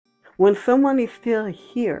When someone is still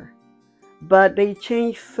here, but they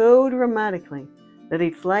change so dramatically that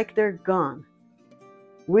it's like they're gone,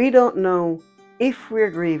 we don't know if we're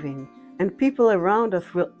grieving, and people around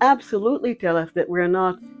us will absolutely tell us that we're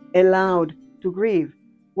not allowed to grieve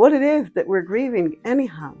what it is that we're grieving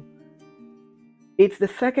anyhow. It's the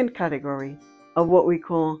second category of what we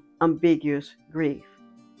call ambiguous grief.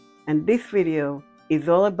 And this video is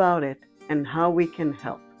all about it and how we can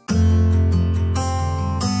help.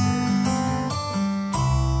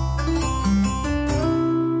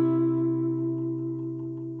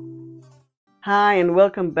 Hi and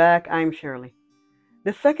welcome back, I'm Shirley.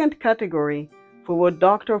 The second category for what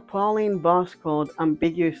Dr. Pauline Boss called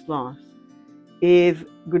ambiguous loss is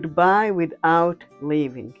goodbye without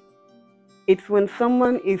leaving. It's when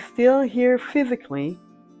someone is still here physically,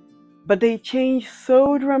 but they change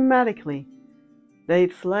so dramatically that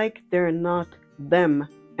it's like they're not them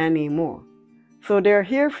anymore. So they're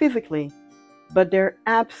here physically, but they're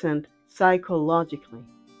absent psychologically.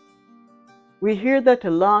 We hear that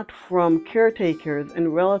a lot from caretakers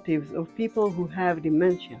and relatives of people who have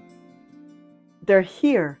dementia. They're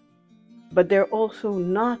here, but they're also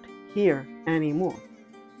not here anymore.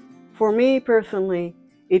 For me personally,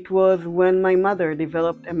 it was when my mother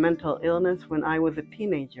developed a mental illness when I was a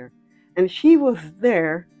teenager. And she was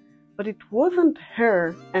there, but it wasn't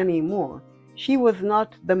her anymore. She was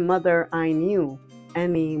not the mother I knew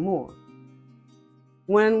anymore.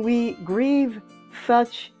 When we grieve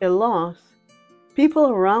such a loss, people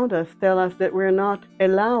around us tell us that we're not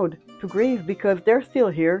allowed to grieve because they're still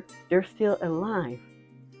here, they're still alive.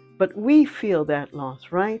 But we feel that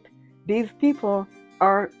loss, right? These people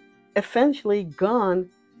are essentially gone,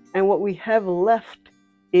 and what we have left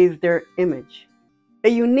is their image. A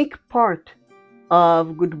unique part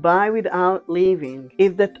of goodbye without leaving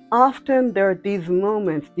is that often there are these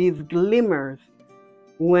moments, these glimmers,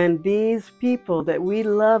 when these people that we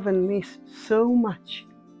love and miss so much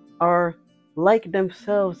are like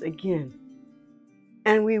themselves again.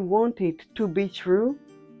 And we want it to be true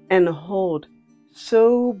and hold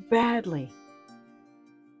so badly.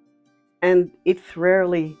 And it's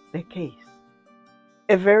rarely the case.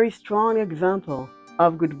 A very strong example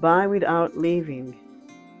of goodbye without leaving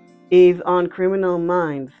is on Criminal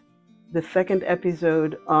Minds, the second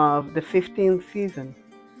episode of the 15th season,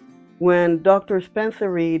 when Dr.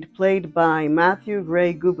 Spencer Reid, played by Matthew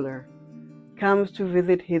Gray Gubler, comes to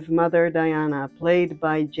visit his mother Diana, played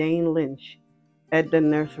by Jane Lynch, at the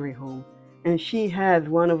nursery home, and she has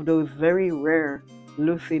one of those very rare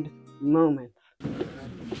lucid moments.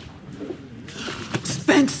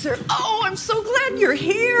 Spencer, oh, I'm so glad you're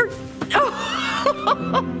here.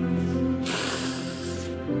 Oh.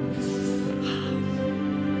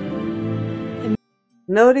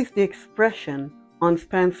 Notice the expression on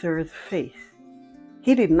Spencer's face.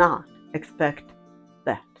 He did not expect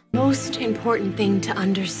that. Most important thing to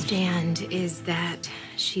understand is that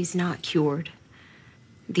she's not cured.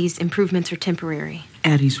 These improvements are temporary.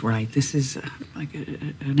 Addie's right. This is like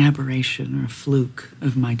an aberration or a fluke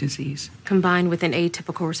of my disease. Combined with an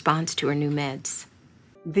atypical response to her new meds.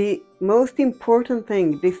 The most important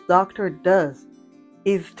thing this doctor does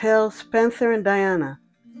is tell Spencer and Diana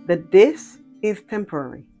that this is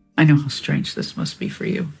temporary. I know how strange this must be for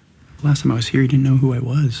you. Last time I was here, you didn't know who I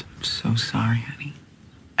was. I'm so sorry, honey.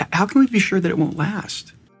 How can we be sure that it won't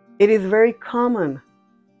last? It is very common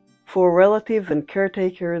for relatives and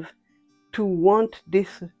caretakers to want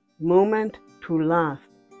this moment to last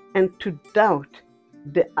and to doubt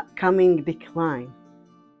the coming decline,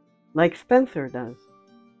 like Spencer does.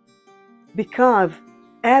 Because,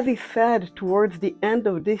 as he said towards the end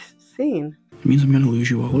of this scene, It means I'm going to lose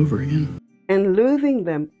you all over again. And losing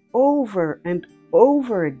them over and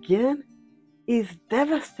over again is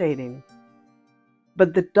devastating.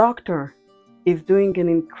 But the doctor is doing an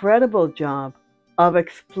incredible job of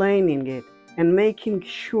explaining it and making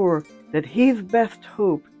sure that his best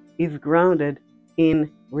hope is grounded in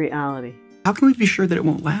reality. How can we be sure that it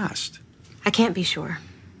won't last? I can't be sure,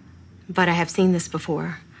 but I have seen this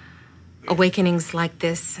before. Awakenings like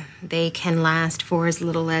this, they can last for as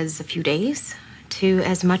little as a few days to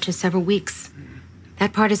as much as several weeks.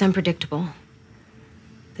 That part is unpredictable.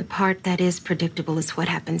 The part that is predictable is what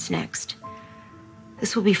happens next.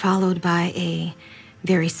 This will be followed by a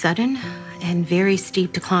very sudden and very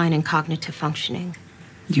steep decline in cognitive functioning.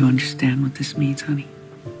 Do you understand what this means, honey?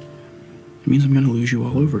 It means I'm going to lose you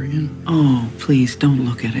all over again. Oh, please don't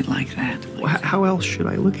look at it like that. How else should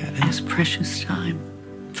I look at it? As precious time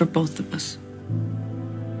for both of us.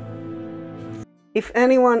 If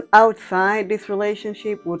anyone outside this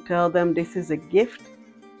relationship would tell them this is a gift,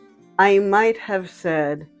 I might have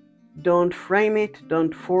said Don't frame it,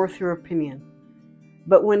 don't force your opinion.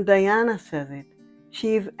 But when Diana says it,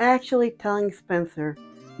 she is actually telling Spencer,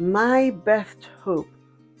 my best hope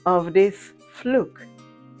of this fluke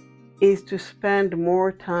is to spend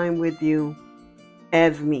more time with you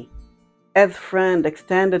as me. As friend,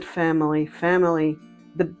 extended family,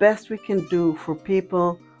 the best we can do for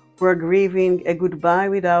people who are grieving a goodbye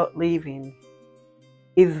without leaving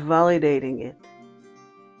is validating it.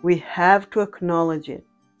 We have to acknowledge it.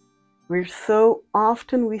 So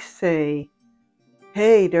often we say,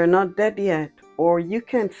 hey, they're not dead yet, or you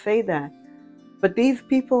can't say that. But these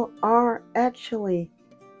people are actually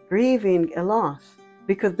grieving a loss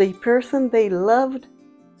because the person they loved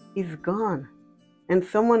is gone and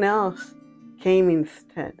someone else came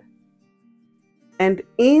instead. And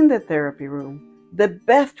in the therapy room, the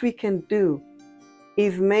best we can do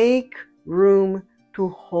is make room to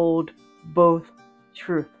hold both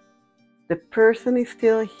truths. The person is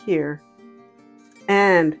still here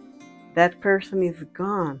and that person is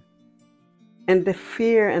gone. And the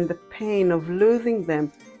fear and the pain of losing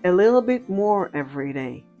them a little bit more every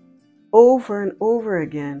day, over and over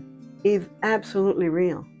again, is absolutely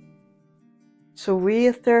real. So we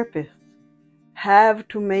as therapists have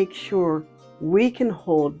to make sure we can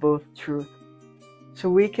hold both truths so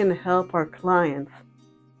we can help our clients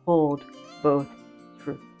hold both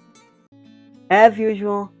truths. As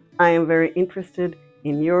usual, I am very interested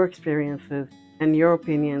in your experiences and your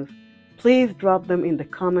opinions. Please drop them in the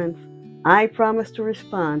comments. I promise to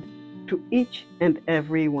respond to each and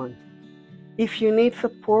every one. If you need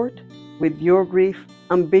support with your grief,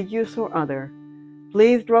 ambiguous or other,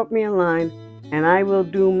 please drop me a line and I will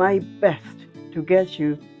do my best to get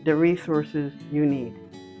you the resources you need.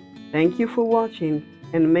 Thank you for watching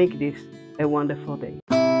and make this a wonderful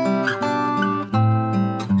day.